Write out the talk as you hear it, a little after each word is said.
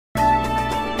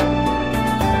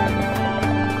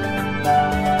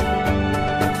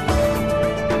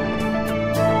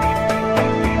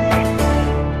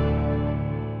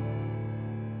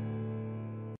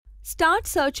start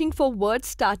searching for words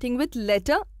starting with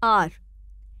letter R.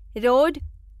 Road,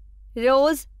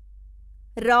 rose,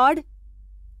 rod,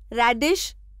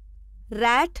 radish,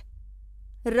 rat,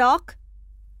 rock,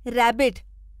 rabbit.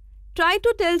 Try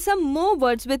to tell some more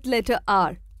words with letter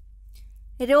R.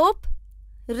 Rope,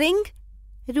 ring,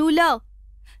 ruler.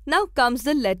 Now comes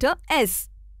the letter S.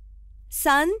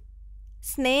 Sun,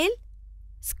 snail,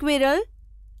 squirrel,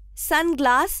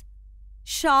 sunglass,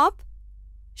 shop,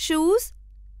 shoes,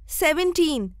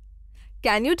 17.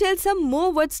 Can you tell some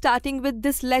more words starting with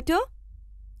this letter?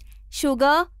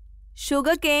 Sugar,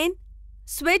 sugarcane,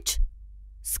 switch,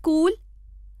 school,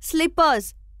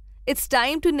 slippers. It's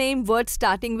time to name words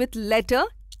starting with letter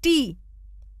T.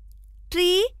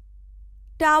 Tree,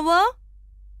 tower,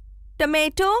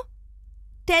 tomato,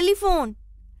 telephone.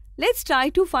 Let's try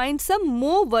to find some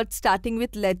more words starting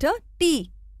with letter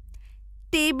T.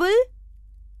 Table,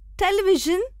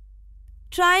 television,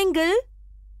 triangle,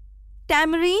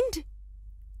 tamarind,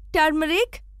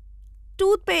 turmeric,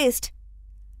 toothpaste.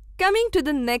 Coming to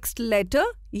the next letter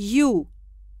U.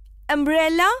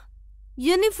 Umbrella,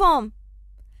 uniform.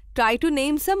 Try to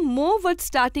name some more words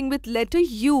starting with letter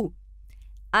U.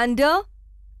 Under,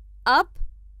 up,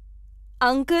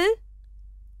 uncle,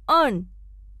 on.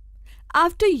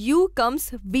 After U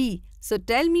comes V. So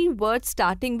tell me words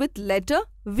starting with letter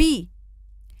V.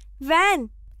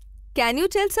 Van. Can you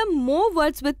tell some more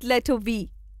words with letter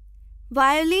V?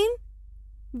 Violin,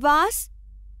 vase,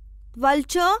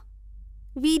 vulture,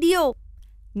 video.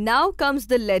 Now comes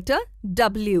the letter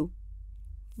W.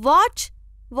 Watch,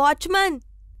 watchman.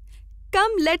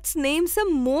 Come, let's name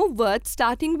some more words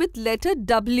starting with letter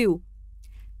W.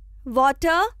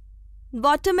 Water,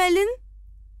 watermelon,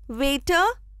 waiter,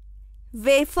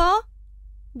 wafer,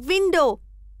 window.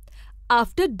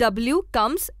 After W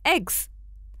comes X.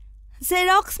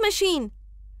 Xerox machine.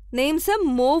 Name some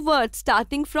more words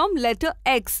starting from letter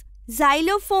X.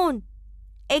 Xylophone,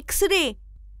 X-ray.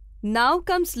 Now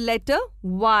comes letter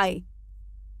Y.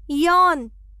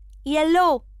 Yawn,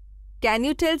 yellow. Can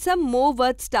you tell some more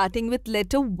words starting with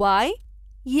letter Y?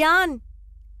 Yarn,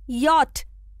 yacht.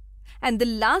 And the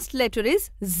last letter is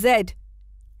Z.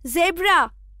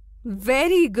 Zebra.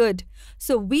 Very good.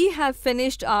 So we have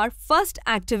finished our first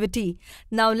activity.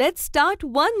 Now let's start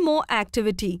one more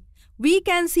activity. We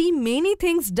can see many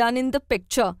things done in the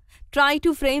picture. Try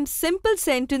to frame simple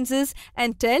sentences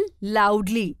and tell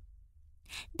loudly.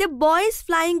 The boy is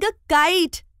flying a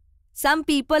kite. Some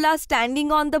people are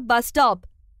standing on the bus stop.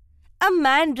 A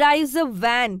man drives a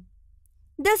van.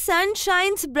 The sun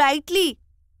shines brightly.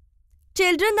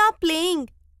 Children are playing.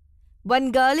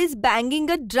 One girl is banging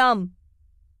a drum.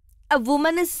 A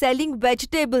woman is selling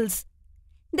vegetables.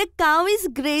 The cow is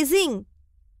grazing.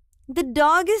 The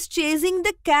dog is chasing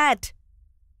the cat.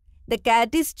 The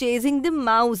cat is chasing the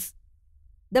mouse.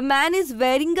 The man is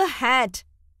wearing a hat.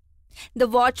 The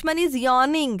watchman is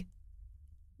yawning.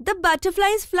 The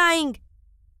butterfly is flying.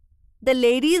 The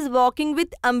lady is walking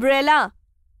with umbrella.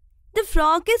 The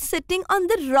frog is sitting on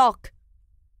the rock.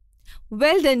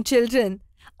 Well done, children.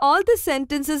 All the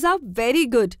sentences are very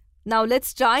good. Now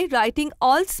let's try writing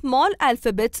all small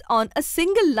alphabets on a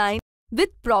single line with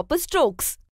proper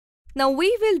strokes. Now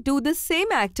we will do the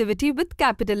same activity with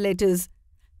capital letters.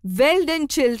 Well done,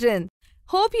 children.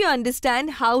 Hope you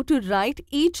understand how to write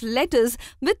each letters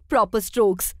with proper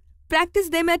strokes. Practice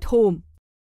them at home.